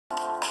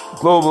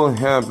Global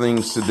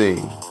happenings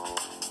today.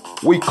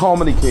 We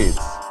communicate,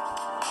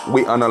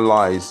 we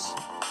analyze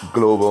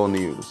global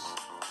news.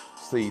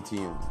 Stay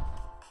tuned.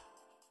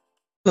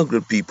 Hello,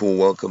 good people.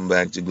 Welcome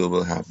back to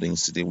Global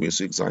Happenings. Today, we're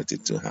so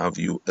excited to have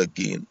you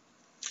again.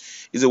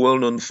 It's a well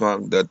known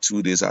fact that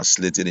 2 days are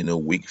slated in a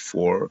week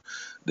for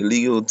the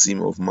legal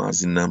team of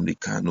Nnamdi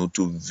Kanu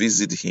to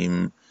visit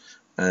him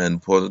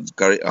and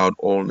carry out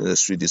all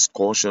necessary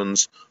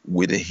discussions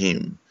with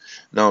him.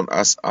 Now,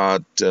 as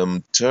at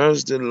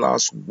Thursday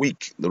last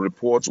week, the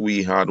report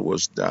we had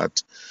was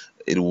that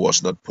it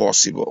was not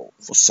possible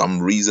for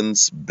some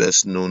reasons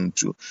best known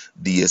to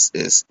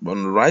DSS. But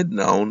right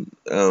now,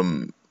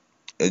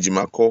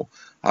 Ejimakor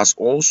has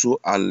also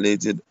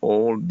alerted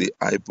all the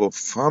Ipob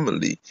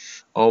family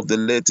of the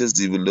latest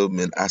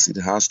development as it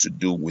has to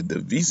do with the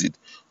visit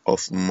of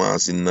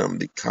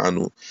Nnamdi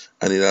Kanu,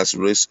 and it has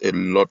raised a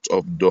lot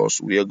of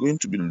doors. We are going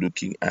to be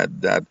looking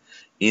at that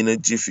in a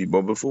jiffy.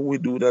 But before we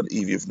do that,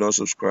 if you've not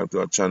subscribed to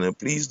our channel,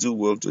 please do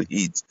well to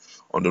hit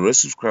on the red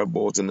subscribe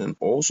button and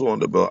also on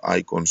the bell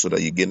icon so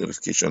that you get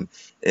notification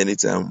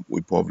anytime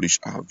we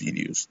publish our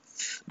videos.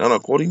 Now,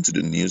 according to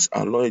the news,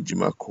 Aloy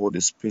Ejimakor,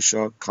 the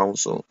special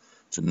counsel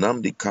to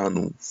Nnamdi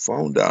Kanu,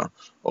 founder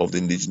of the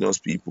indigenous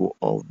people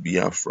of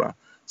Biafra,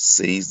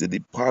 says the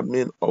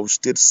Department of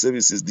State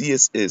Services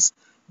 (DSS)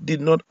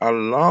 did not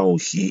allow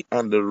he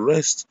and the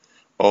rest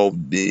of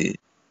Nnamdi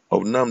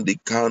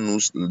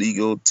Kanu's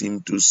legal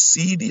team to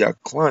see their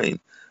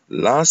client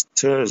last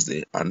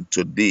Thursday and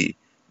today,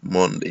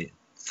 Monday.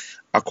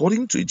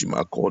 According to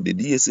Ejimakor, the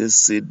DSS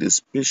said the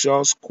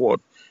special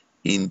squad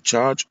in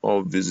charge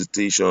of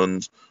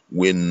visitations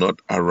were not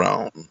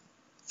around.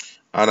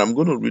 And I'm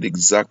going to read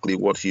exactly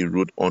what he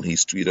wrote on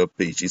his Twitter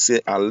page. He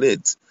said,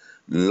 "Alert,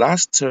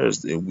 last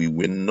Thursday we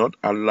were not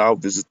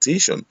allowed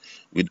visitation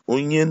with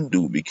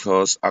Onyendu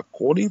because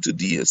according to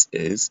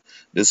DSS,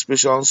 the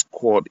special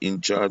squad in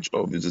charge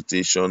of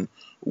visitation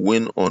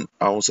went on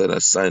outside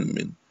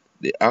assignment.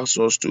 They asked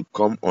us to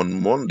come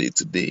on Monday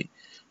today.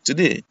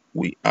 Today,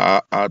 we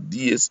are at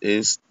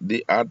DSS.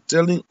 They are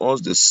telling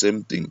us the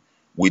same thing.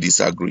 We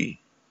disagree."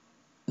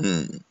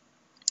 Hmm.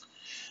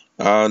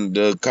 And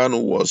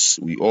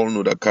we all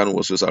know that Kanu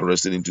was first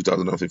arrested in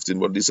 2015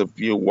 but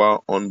disappeared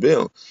while on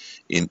bail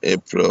in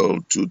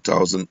April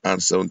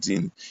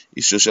 2017.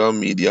 His social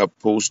media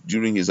posts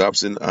during his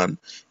absence and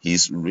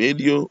his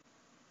radio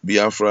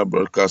Biafra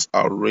broadcast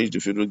outraged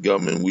the federal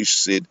government,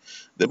 which said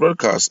the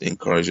broadcast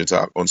encouraged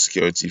attack on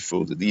security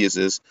forces. The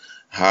DSS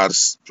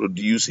has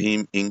produced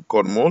him in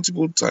court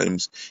multiple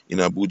times in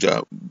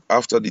Abuja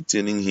after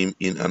detaining him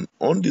in an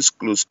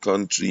undisclosed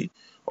country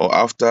or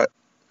after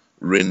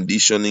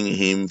renditioning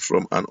him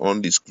from an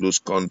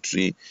undisclosed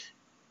country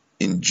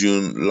in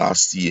June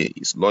last year.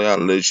 His lawyer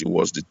alleged he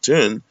was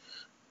detained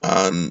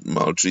and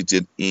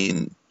maltreated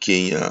in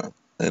Kenya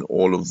and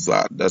all of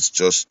that. That's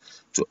just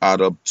to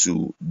add up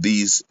to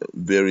these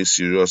very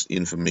serious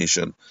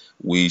information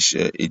which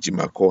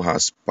Ejimakor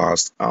has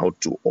passed out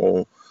to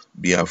all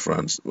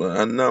Biafrans.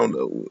 And now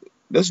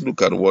let's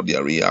look at what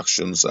their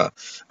reactions are.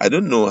 I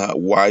don't know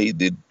why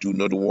they do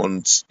not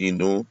want,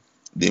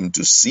 them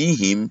to see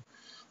him.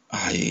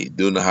 I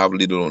don't have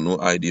little or no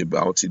idea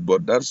about it,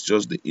 but that's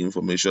just the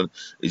information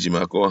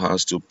Ejimakor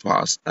has to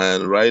pass.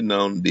 And right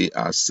now they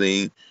are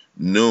saying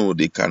no,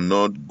 they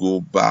cannot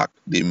go back.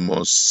 They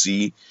must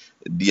see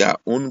their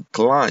own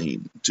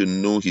client to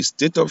know his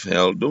state of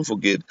health. Don't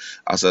forget,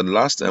 as at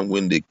last time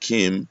when they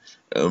came,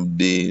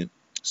 the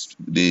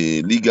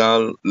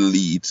legal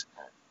lead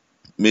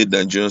made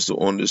Nigerians to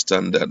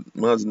understand that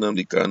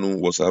Nnamdi Kanu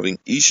was having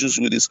issues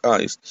with his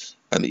eyes,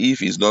 and if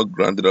he's not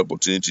granted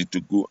opportunity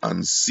to go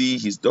and see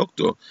his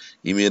doctor,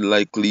 he may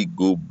likely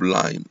go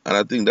blind. And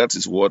I think that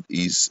is what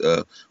is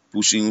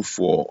pushing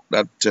for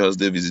that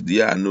Thursday visit.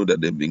 Yeah, I know that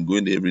they've been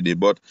going there every day,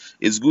 but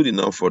it's good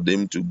enough for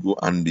them to go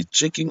and be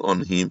checking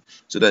on him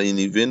so that in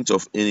event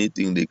of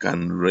anything, they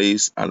can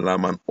raise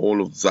alarm and all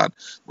of that.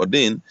 But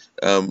then,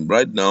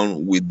 right now,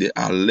 with the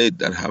alert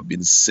that have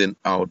been sent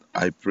out,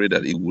 I pray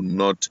that it will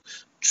not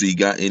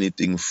trigger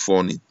anything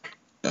funny.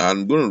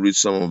 I'm going to read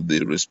some of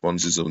the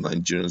responses of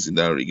Nigerians in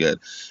that regard.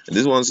 And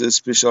this one says,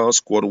 special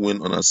squad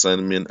went on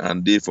assignment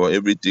and therefore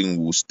everything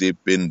will stay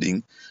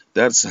pending.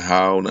 That's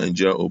how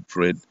Nigeria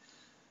operate.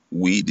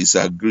 We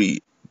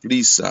disagree.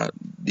 Please, sir,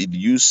 did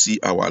you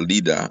see our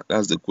leader?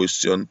 That's the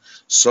question.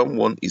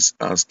 Someone is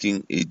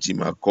asking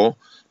Ejimakor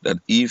that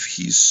if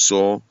he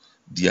saw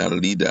their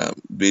leader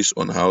based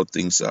on how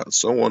things are.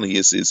 Someone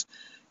here says,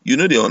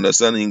 they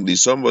understand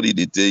English. Somebody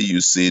they tell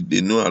you say they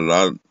know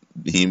allow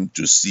him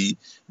to see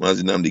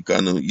Nnamdi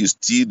Kanu. You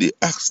still they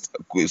ask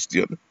that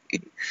question.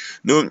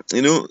 No,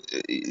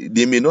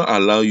 they may not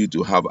allow you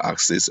to have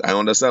access. I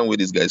understand where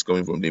this guy is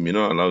coming from. They may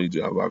not allow you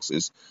to have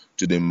access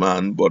to the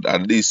man, but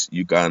at least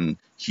you can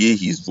hear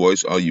his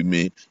voice, or you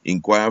may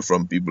inquire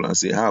from people and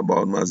say, how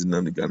about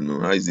Nnamdi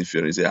Kanu? How is he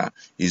faring? Say,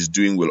 he's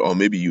doing well. Or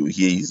maybe you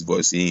hear his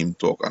voice, hear him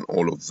talk and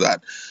all of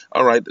that.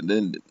 All right,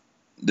 then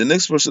the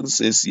next person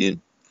says here,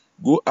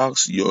 go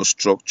ask your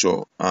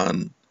structure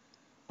and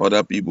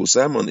other people.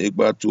 Simon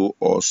Egba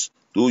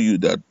told you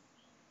that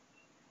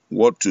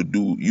what to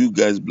do. You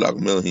guys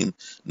blackmail him.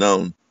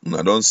 Now,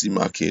 I don't see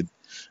market.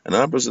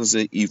 Another person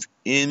say, if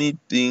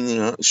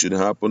anything should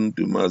happen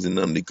to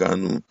Nnamdi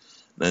Kanu,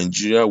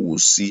 Nigeria will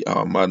see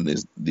our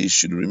madness. They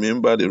should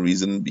remember the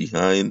reason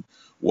behind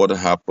what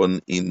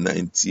happened in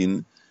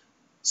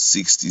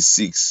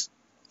 1966.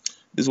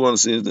 This one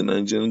says the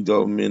Nigerian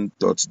government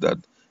thought that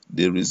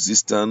the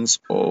resistance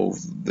of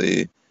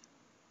the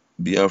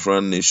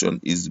Biafran nation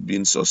is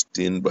being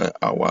sustained by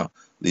our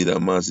leader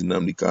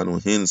Nnamdi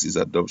Kanu, hence his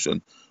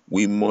adoption.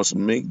 We must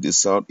make the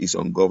South-East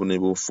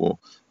ungovernable for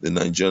the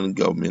Nigerian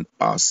government.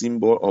 Our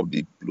symbol of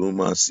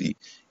diplomacy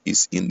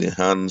is in the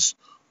hands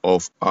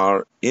of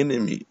our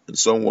enemy. And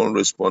someone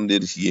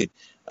responded here,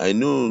 I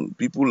know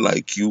people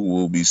like you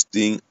will be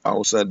staying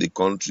outside the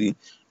country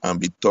and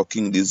be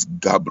talking this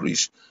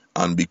gibberish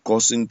and be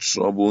causing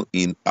trouble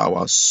in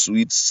our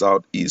sweet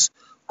Southeast.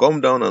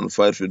 Come down and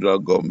fight federal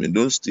government.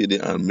 Don't stay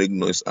there and make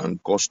noise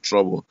and cause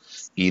trouble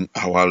in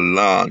our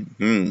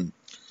land.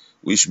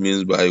 Which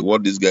means by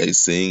what this guy is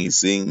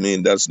saying,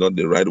 man, that's not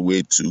the right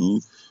way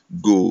to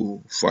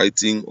go.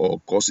 Fighting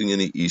or causing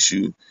any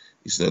issue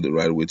is not the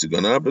right way to go.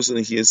 Another person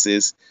here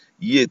says,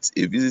 yet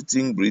a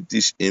visiting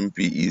British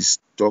MP is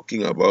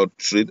talking about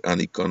trade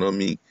and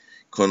economy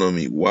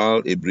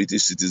while a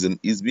British citizen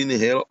is being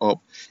held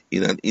up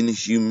in an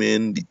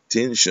inhuman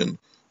detention.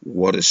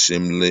 What a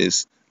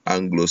shameless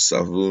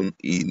Anglo-Saxon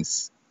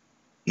is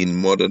in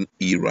modern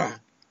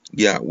era.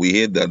 Yeah, we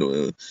heard that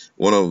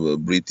one of the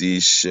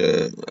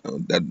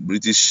that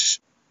British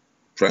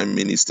Prime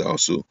Minister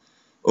also,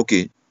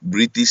 okay,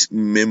 British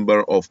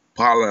Member of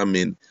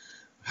Parliament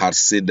had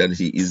said that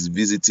he is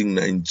visiting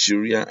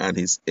Nigeria and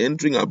he's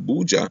entering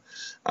Abuja.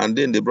 And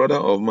then the brother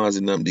of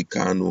Nnamdi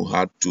Kanu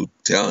had to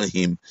tell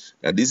him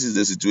that this is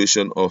the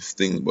situation of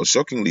things. But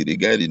shockingly, the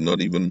guy did not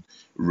even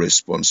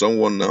respond.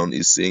 Someone now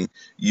is saying,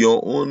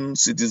 your own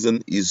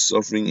citizen is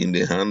suffering in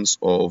the hands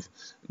of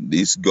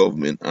this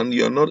government and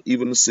you're not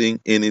even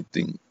saying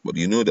anything. But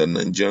you know that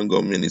Nigerian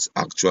government is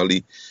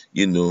actually,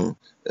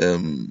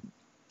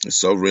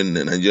 sovereign.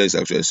 Nigeria is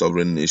actually a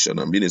sovereign nation,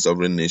 and being a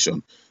sovereign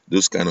nation,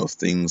 those kind of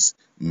things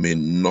may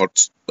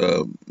not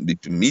be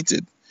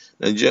permitted.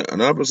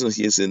 Another person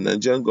here said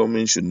Nigerian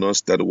government should not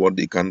start what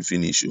they can't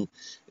finish.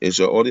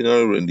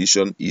 Extraordinary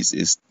rendition is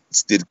a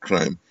state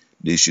crime.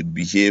 They should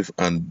behave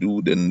and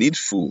do the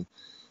needful.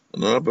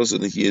 Another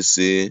person here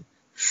say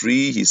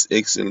free His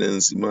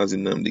Excellency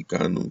Nnamdi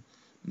Kanu.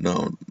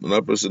 Now,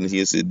 another person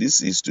here said,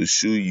 this is to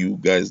show you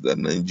guys that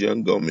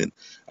Nigerian government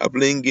are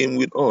playing game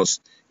with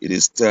us. It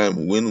is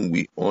time when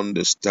we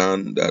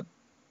understand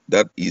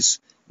that is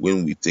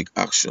when we take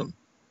action.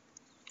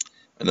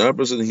 Another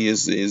person here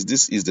says,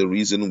 this is the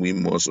reason we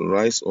must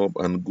rise up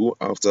and go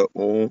after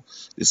all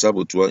the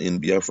saboteurs in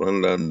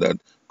Biafran land that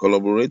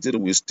collaborated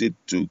with state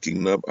to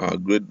kidnap our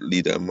great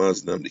leader,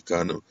 Nnamdi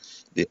Kanu.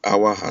 The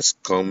hour has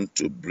come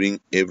to bring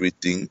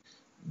everything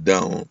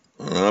down.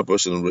 Another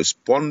person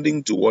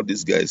responding to what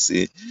this guy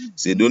say,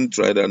 don't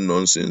try that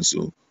nonsense.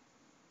 So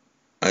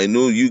I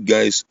know you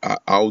guys are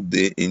out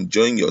there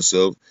enjoying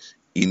yourself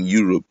in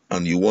Europe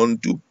and you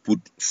want to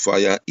put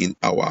fire in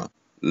our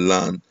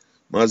land.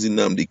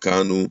 Nnamdi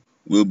Kanu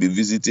will be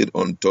visited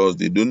on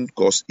Thursday. Don't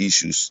cause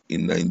issues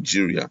in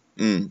Nigeria.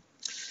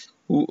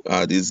 Who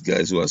are these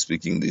guys who are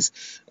speaking this?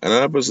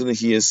 Another person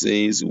here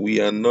says,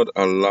 we are not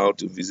allowed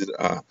to visit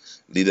our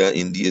leader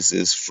in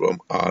DSS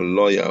from our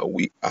lawyer.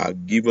 We are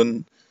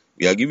giving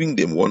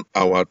them 1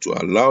 hour to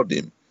allow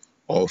them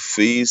or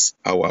face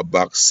our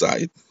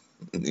backside.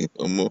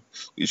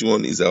 Which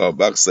one is our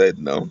backside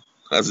now?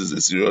 That is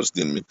a serious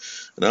statement.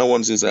 Another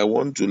one says, I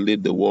want to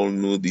let the world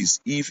know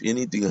this. If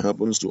anything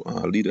happens to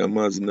our leader,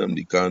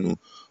 Nnamdi Kanu,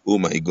 oh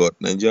my God,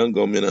 Nigerian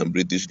government and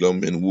British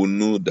government will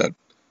know that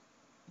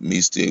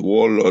Mr.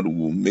 Warlord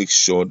will make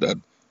sure that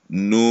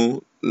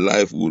no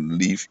life will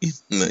live in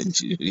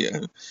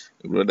Nigeria.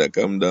 Brother,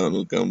 calm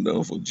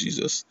down for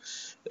Jesus.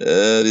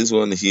 This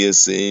one here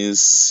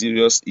says,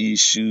 serious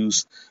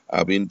issues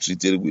are being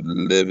treated with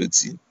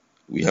levity.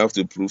 We have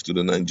to prove to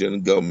the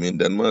Nigerian government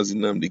that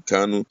Nnamdi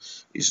Kanu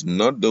is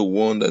not the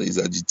one that is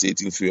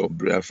agitating for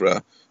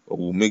Biafra, but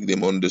will make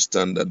them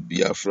understand that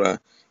Biafra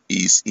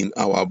is in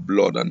our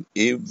blood, and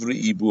every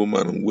Igbo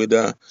man,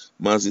 whether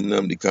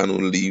Nnamdi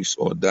Kanu lives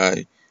or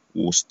die,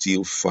 will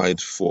still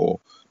fight for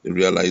the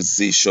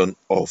realization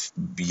of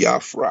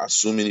Biafra.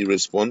 So many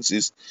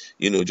responses,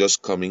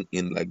 just coming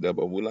in like that,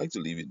 but we'd like to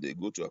leave it there.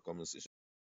 Go to our comment section.